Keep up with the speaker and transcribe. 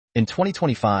In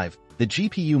 2025, the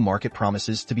GPU market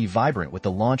promises to be vibrant with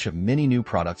the launch of many new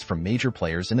products from major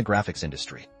players in the graphics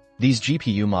industry. These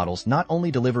GPU models not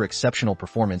only deliver exceptional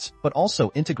performance but also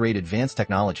integrate advanced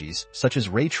technologies such as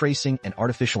ray tracing and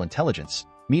artificial intelligence,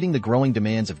 meeting the growing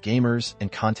demands of gamers and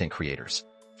content creators.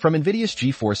 From NVIDIA's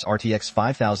GeForce RTX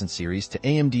 5000 series to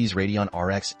AMD's Radeon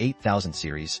RX 8000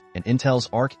 series and Intel's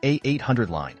Arc A800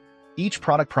 line, each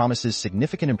product promises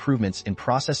significant improvements in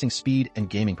processing speed and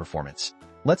gaming performance.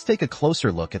 Let's take a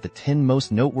closer look at the 10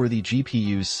 most noteworthy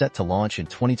GPUs set to launch in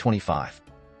 2025.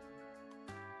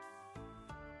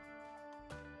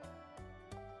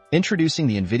 Introducing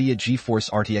the NVIDIA GeForce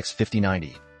RTX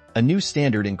 5090, a new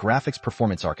standard in graphics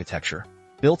performance architecture.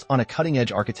 Built on a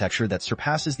cutting-edge architecture that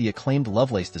surpasses the acclaimed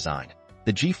Lovelace design,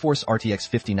 the GeForce RTX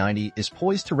 5090 is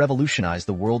poised to revolutionize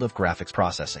the world of graphics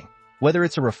processing. Whether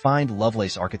it's a refined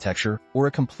Lovelace architecture or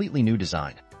a completely new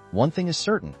design, one thing is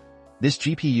certain: this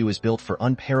GPU is built for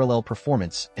unparalleled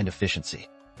performance and efficiency.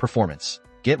 Performance.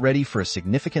 Get ready for a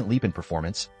significant leap in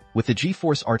performance, with the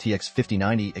GeForce RTX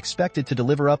 5090 expected to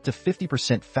deliver up to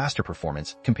 50% faster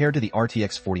performance compared to the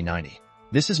RTX 4090.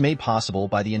 This is made possible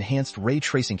by the enhanced ray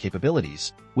tracing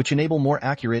capabilities, which enable more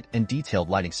accurate and detailed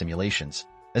lighting simulations,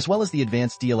 as well as the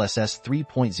advanced DLSS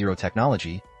 3.0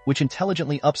 technology, which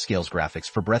intelligently upscales graphics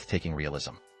for breathtaking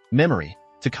realism. Memory.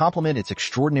 To complement its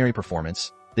extraordinary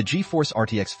performance, the GeForce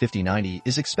RTX 5090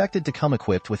 is expected to come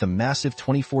equipped with a massive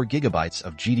 24 GB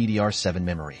of GDDR7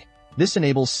 memory. This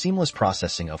enables seamless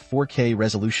processing of 4K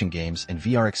resolution games and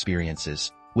VR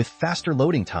experiences, with faster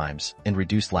loading times and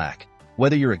reduced lag.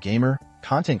 Whether you're a gamer,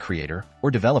 content creator,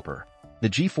 or developer, the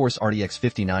GeForce RTX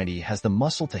 5090 has the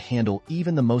muscle to handle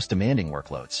even the most demanding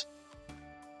workloads.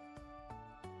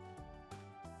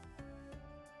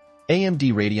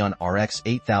 AMD Radeon RX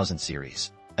 8000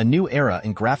 series, a new era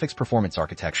in graphics performance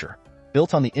architecture.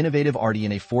 Built on the innovative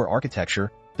RDNA 4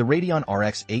 architecture, the Radeon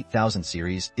RX 8000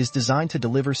 series is designed to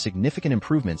deliver significant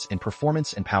improvements in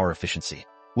performance and power efficiency.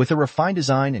 With a refined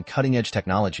design and cutting-edge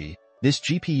technology, this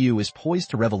GPU is poised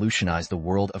to revolutionize the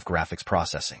world of graphics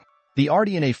processing. The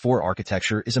RDNA 4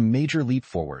 architecture is a major leap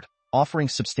forward, offering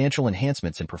substantial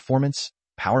enhancements in performance,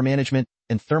 power management,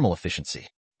 and thermal efficiency.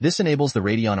 This enables the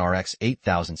Radeon RX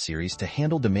 8000 series to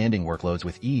handle demanding workloads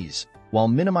with ease, while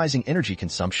minimizing energy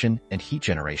consumption and heat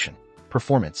generation.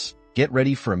 Performance. Get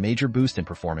ready for a major boost in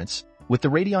performance, with the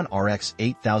Radeon RX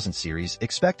 8000 series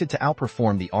expected to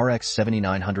outperform the RX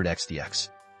 7900 XTX.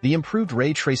 The improved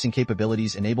ray tracing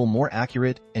capabilities enable more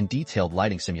accurate and detailed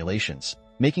lighting simulations,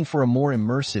 making for a more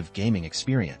immersive gaming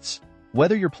experience.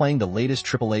 Whether you're playing the latest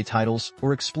AAA titles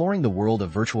or exploring the world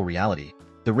of virtual reality,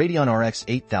 the Radeon RX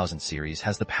 8000 series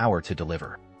has the power to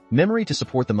deliver. Memory. To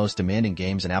support the most demanding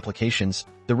games and applications,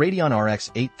 the Radeon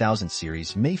RX 8000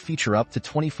 series may feature up to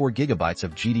 24 GB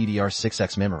of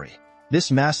GDDR6X memory.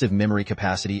 This massive memory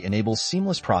capacity enables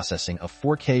seamless processing of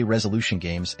 4K resolution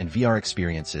games and VR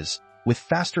experiences, with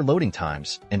faster loading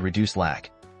times and reduced lag.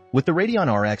 With the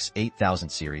Radeon RX 8000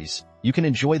 series, you can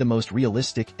enjoy the most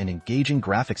realistic and engaging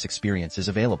graphics experiences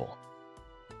available.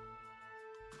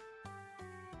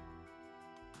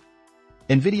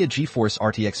 NVIDIA GeForce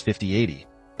RTX 5080,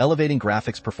 elevating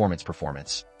graphics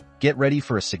performance. Get ready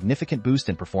for a significant boost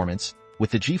in performance,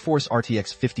 with the GeForce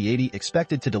RTX 5080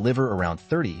 expected to deliver around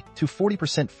 30 to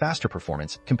 40% faster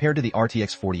performance compared to the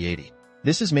RTX 4080.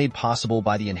 This is made possible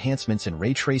by the enhancements in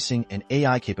ray tracing and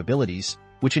AI capabilities,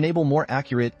 which enable more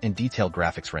accurate and detailed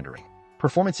graphics rendering.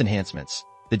 Performance enhancements.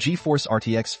 The GeForce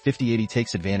RTX 5080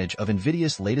 takes advantage of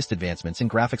NVIDIA's latest advancements in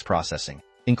graphics processing,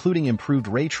 including improved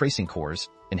ray tracing cores,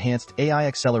 enhanced AI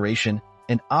acceleration,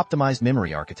 and optimized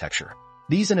memory architecture.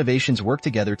 These innovations work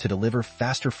together to deliver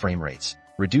faster frame rates,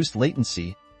 reduced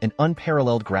latency, and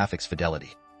unparalleled graphics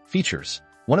fidelity. Features.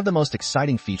 One of the most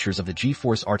exciting features of the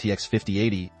GeForce RTX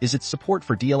 5080 is its support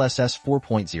for DLSS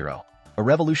 4.0, a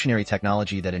revolutionary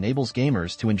technology that enables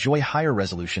gamers to enjoy higher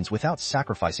resolutions without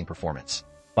sacrificing performance.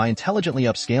 By intelligently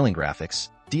upscaling graphics,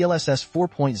 DLSS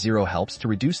 4.0 helps to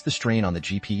reduce the strain on the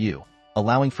GPU,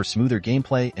 allowing for smoother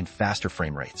gameplay and faster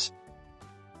frame rates.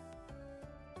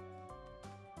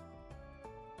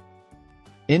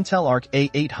 Intel Arc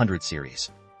A800 series,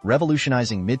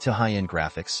 revolutionizing mid to high-end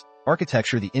graphics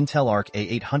architecture. The Intel Arc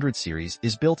A800 series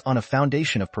is built on a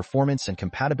foundation of performance and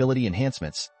compatibility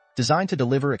enhancements designed to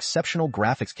deliver exceptional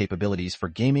graphics capabilities for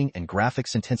gaming and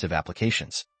graphics-intensive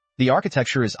applications. The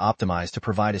architecture is optimized to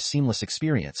provide a seamless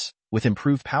experience, with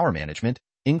improved power management,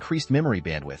 increased memory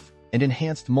bandwidth, and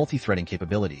enhanced multi-threading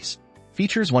capabilities.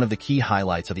 Features. One of the key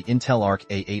highlights of the Intel Arc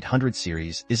A800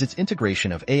 series is its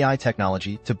integration of AI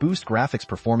technology to boost graphics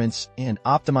performance and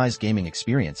optimize gaming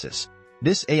experiences.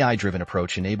 This AI-driven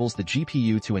approach enables the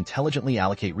GPU to intelligently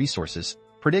allocate resources,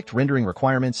 predict rendering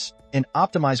requirements, and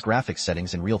optimize graphics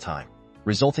settings in real time,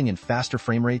 resulting in faster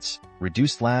frame rates,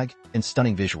 reduced lag, and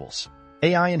stunning visuals.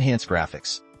 AI-enhanced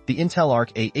graphics. The Intel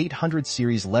Arc A800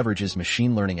 series leverages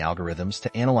machine learning algorithms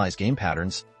to analyze game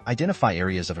patterns, identify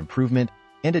areas of improvement,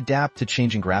 and adapt to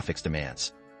changing graphics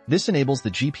demands. This enables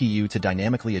the GPU to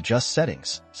dynamically adjust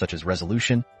settings, such as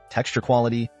resolution, texture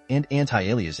quality, and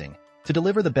anti-aliasing, to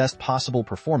deliver the best possible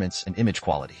performance and image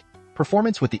quality.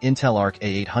 Performance. With the Intel Arc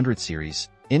A800 series,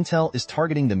 Intel is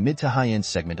targeting the mid to high-end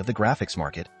segment of the graphics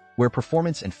market, where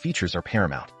performance and features are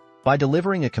paramount. By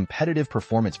delivering a competitive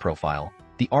performance profile,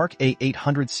 the Arc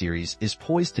A800 series is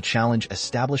poised to challenge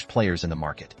established players in the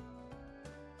market.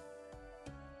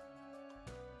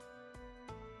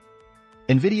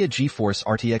 NVIDIA GeForce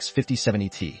RTX 5070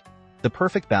 Ti. The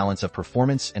perfect balance of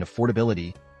performance and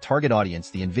affordability. Target audience.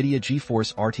 The NVIDIA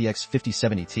GeForce RTX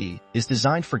 5070 Ti is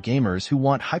designed for gamers who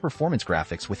want high-performance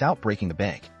graphics without breaking the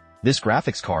bank. This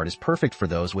graphics card is perfect for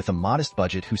those with a modest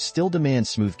budget who still demand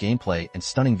smooth gameplay and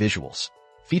stunning visuals.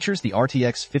 Features. The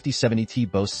RTX 5070 Ti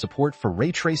boasts support for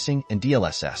ray tracing and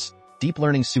DLSS, deep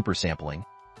learning super sampling,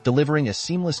 delivering a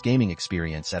seamless gaming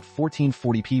experience at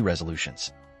 1440p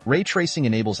resolutions. Ray tracing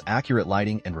enables accurate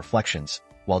lighting and reflections,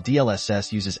 while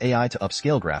DLSS uses AI to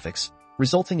upscale graphics,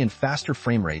 resulting in faster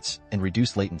frame rates and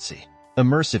reduced latency.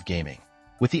 Immersive gaming.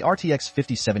 With the RTX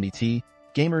 5070 Ti,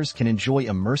 gamers can enjoy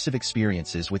immersive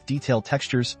experiences with detailed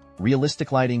textures,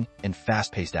 realistic lighting, and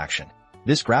fast-paced action.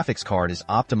 This graphics card is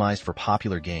optimized for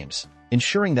popular games,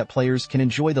 ensuring that players can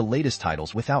enjoy the latest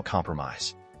titles without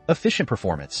compromise. Efficient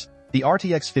performance. The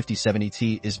RTX 5070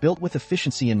 Ti is built with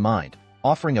efficiency in mind,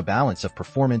 offering a balance of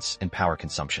performance and power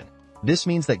consumption. This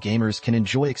means that gamers can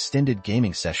enjoy extended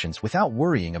gaming sessions without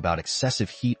worrying about excessive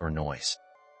heat or noise.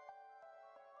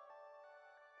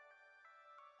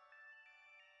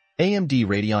 AMD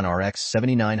Radeon RX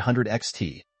 7900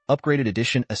 XT Upgraded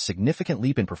Edition. A significant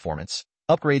leap in performance.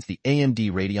 Upgrades. The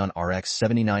AMD Radeon RX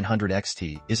 7900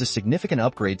 XT is a significant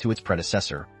upgrade to its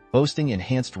predecessor, boasting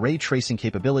enhanced ray tracing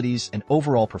capabilities and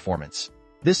overall performance.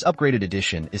 This upgraded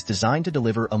edition is designed to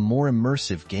deliver a more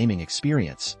immersive gaming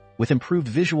experience, with improved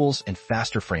visuals and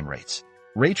faster frame rates.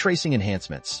 Ray tracing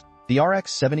enhancements. The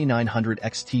RX 7900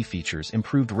 XT features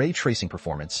improved ray tracing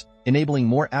performance, enabling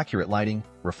more accurate lighting,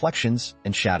 reflections,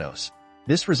 and shadows.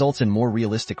 This results in more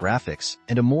realistic graphics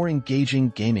and a more engaging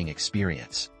gaming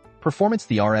experience. Performance.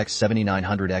 The RX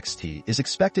 7900 XT is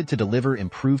expected to deliver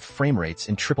improved frame rates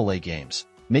in AAA games,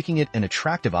 making it an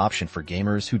attractive option for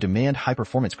gamers who demand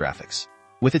high-performance graphics.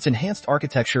 With its enhanced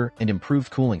architecture and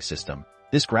improved cooling system,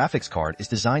 this graphics card is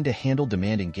designed to handle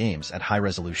demanding games at high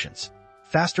resolutions.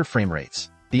 Faster frame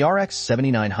rates. The RX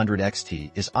 7900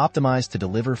 XT is optimized to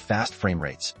deliver fast frame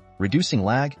rates, reducing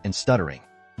lag and stuttering.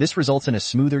 This results in a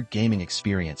smoother gaming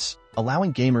experience,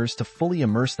 allowing gamers to fully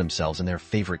immerse themselves in their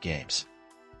favorite games.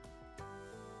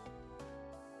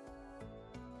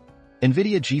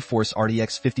 NVIDIA GeForce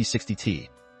RTX 5060 Ti.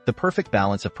 The perfect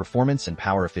balance of performance and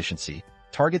power efficiency.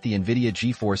 Target. The NVIDIA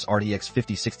GeForce RTX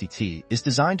 5060 Ti is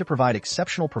designed to provide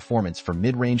exceptional performance for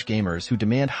mid-range gamers who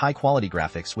demand high-quality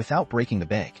graphics without breaking the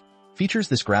bank. Features.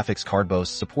 This graphics card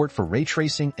boasts support for ray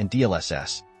tracing and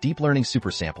DLSS, deep learning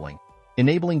super sampling,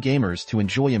 enabling gamers to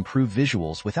enjoy improved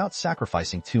visuals without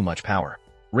sacrificing too much power.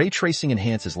 Ray tracing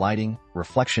enhances lighting,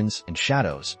 reflections, and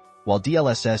shadows, while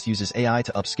DLSS uses AI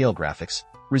to upscale graphics,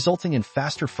 resulting in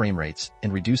faster frame rates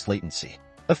and reduced latency.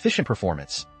 Efficient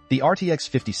performance. The RTX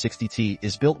 5060 Ti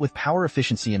is built with power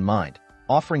efficiency in mind,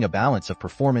 offering a balance of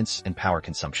performance and power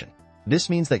consumption. This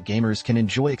means that gamers can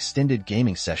enjoy extended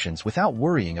gaming sessions without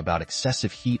worrying about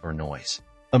excessive heat or noise.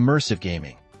 Immersive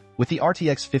gaming. With the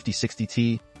RTX 5060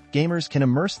 Ti, gamers can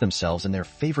immerse themselves in their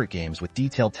favorite games with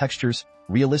detailed textures,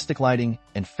 realistic lighting,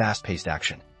 and fast-paced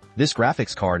action. This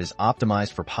graphics card is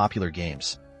optimized for popular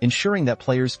games, ensuring that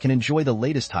players can enjoy the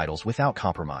latest titles without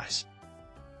compromise.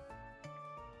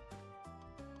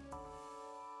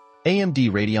 AMD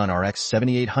Radeon RX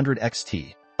 7800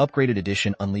 XT Upgraded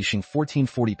Edition. Unleashing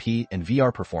 1440p and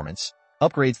VR performance.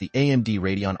 Upgrades. The AMD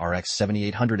Radeon RX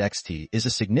 7800 XT is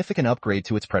a significant upgrade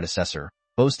to its predecessor,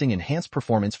 boasting enhanced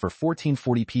performance for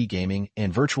 1440p gaming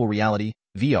and virtual reality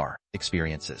 (VR)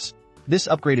 experiences. This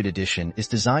upgraded edition is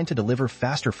designed to deliver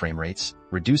faster frame rates,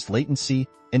 reduced latency,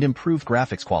 and improved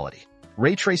graphics quality.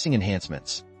 Ray tracing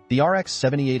enhancements. The RX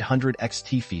 7800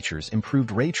 XT features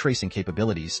improved ray tracing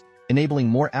capabilities, enabling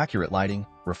more accurate lighting,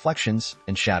 reflections,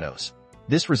 and shadows.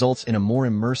 This results in a more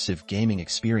immersive gaming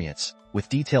experience, with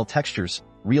detailed textures,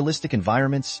 realistic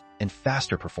environments, and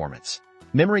faster performance.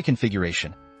 Memory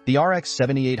configuration. The RX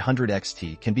 7800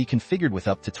 XT can be configured with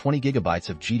up to 20 GB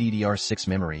of GDDR6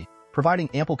 memory, providing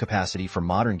ample capacity for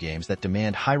modern games that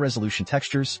demand high-resolution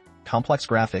textures, complex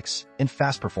graphics, and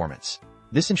fast performance.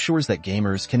 This ensures that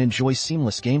gamers can enjoy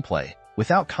seamless gameplay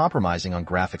without compromising on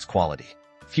graphics quality.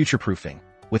 Future-proofing.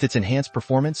 With its enhanced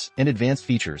performance and advanced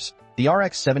features, the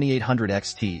RX 7800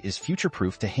 XT is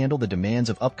future-proof to handle the demands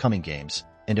of upcoming games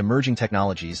and emerging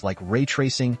technologies like ray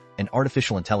tracing and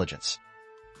artificial intelligence.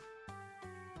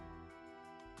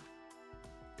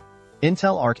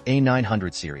 Intel Arc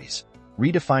A900 series.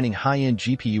 Redefining high-end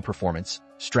GPU performance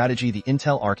strategy. The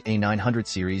Intel Arc A900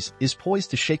 series is poised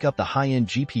to shake up the high-end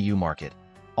GPU market,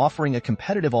 offering a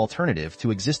competitive alternative to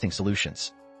existing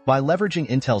solutions. By leveraging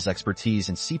Intel's expertise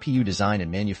in CPU design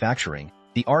and manufacturing,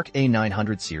 the Arc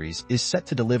A900 series is set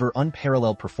to deliver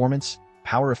unparalleled performance,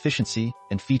 power efficiency,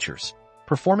 and features.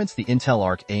 Performance. The Intel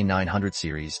Arc A900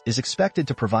 series is expected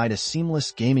to provide a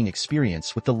seamless gaming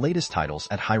experience with the latest titles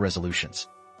at high resolutions.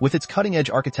 With its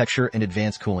cutting-edge architecture and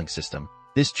advanced cooling system,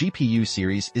 this GPU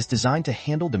series is designed to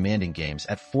handle demanding games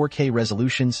at 4K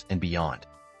resolutions and beyond.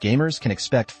 Gamers can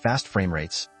expect fast frame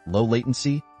rates, low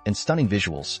latency, and stunning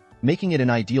visuals, making it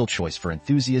an ideal choice for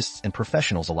enthusiasts and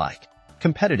professionals alike.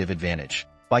 Competitive advantage.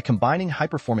 By combining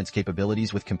high-performance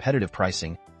capabilities with competitive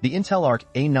pricing, the Intel Arc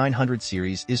A900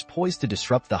 series is poised to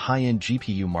disrupt the high-end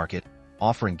GPU market,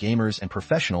 offering gamers and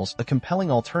professionals a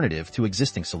compelling alternative to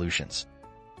existing solutions.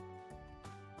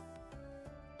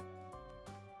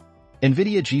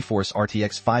 NVIDIA GeForce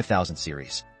RTX 5000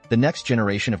 series. The next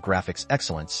generation of graphics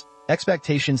excellence.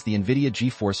 Expectations. The NVIDIA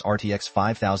GeForce RTX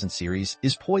 5000 series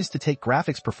is poised to take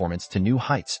graphics performance to new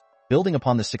heights, building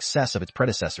upon the success of its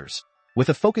predecessors. With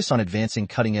a focus on advancing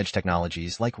cutting-edge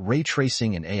technologies like ray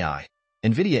tracing and AI,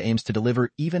 NVIDIA aims to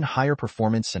deliver even higher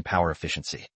performance and power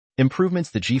efficiency. Improvements.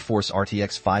 The GeForce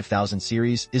RTX 5000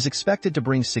 series is expected to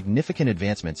bring significant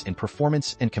advancements in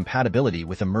performance and compatibility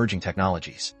with emerging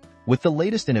technologies. With the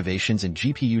latest innovations in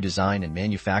GPU design and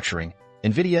manufacturing,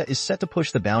 NVIDIA is set to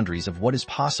push the boundaries of what is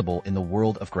possible in the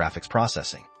world of graphics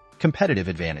processing. Competitive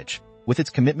advantage. With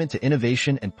its commitment to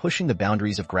innovation and pushing the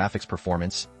boundaries of graphics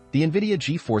performance, the NVIDIA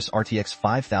GeForce RTX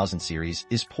 5000 series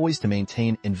is poised to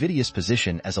maintain NVIDIA's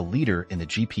position as a leader in the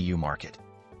GPU market.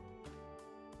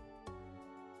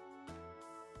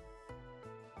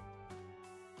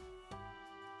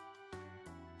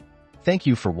 Thank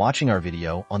you for watching our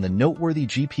video on the noteworthy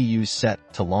GPUs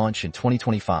set to launch in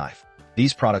 2025.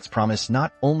 These products promise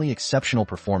not only exceptional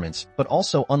performance, but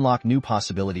also unlock new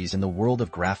possibilities in the world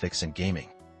of graphics and gaming.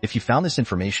 If you found this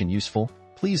information useful,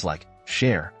 please like,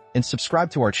 share, and subscribe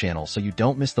to our channel so you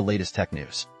don't miss the latest tech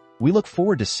news. We look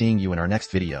forward to seeing you in our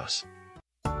next videos.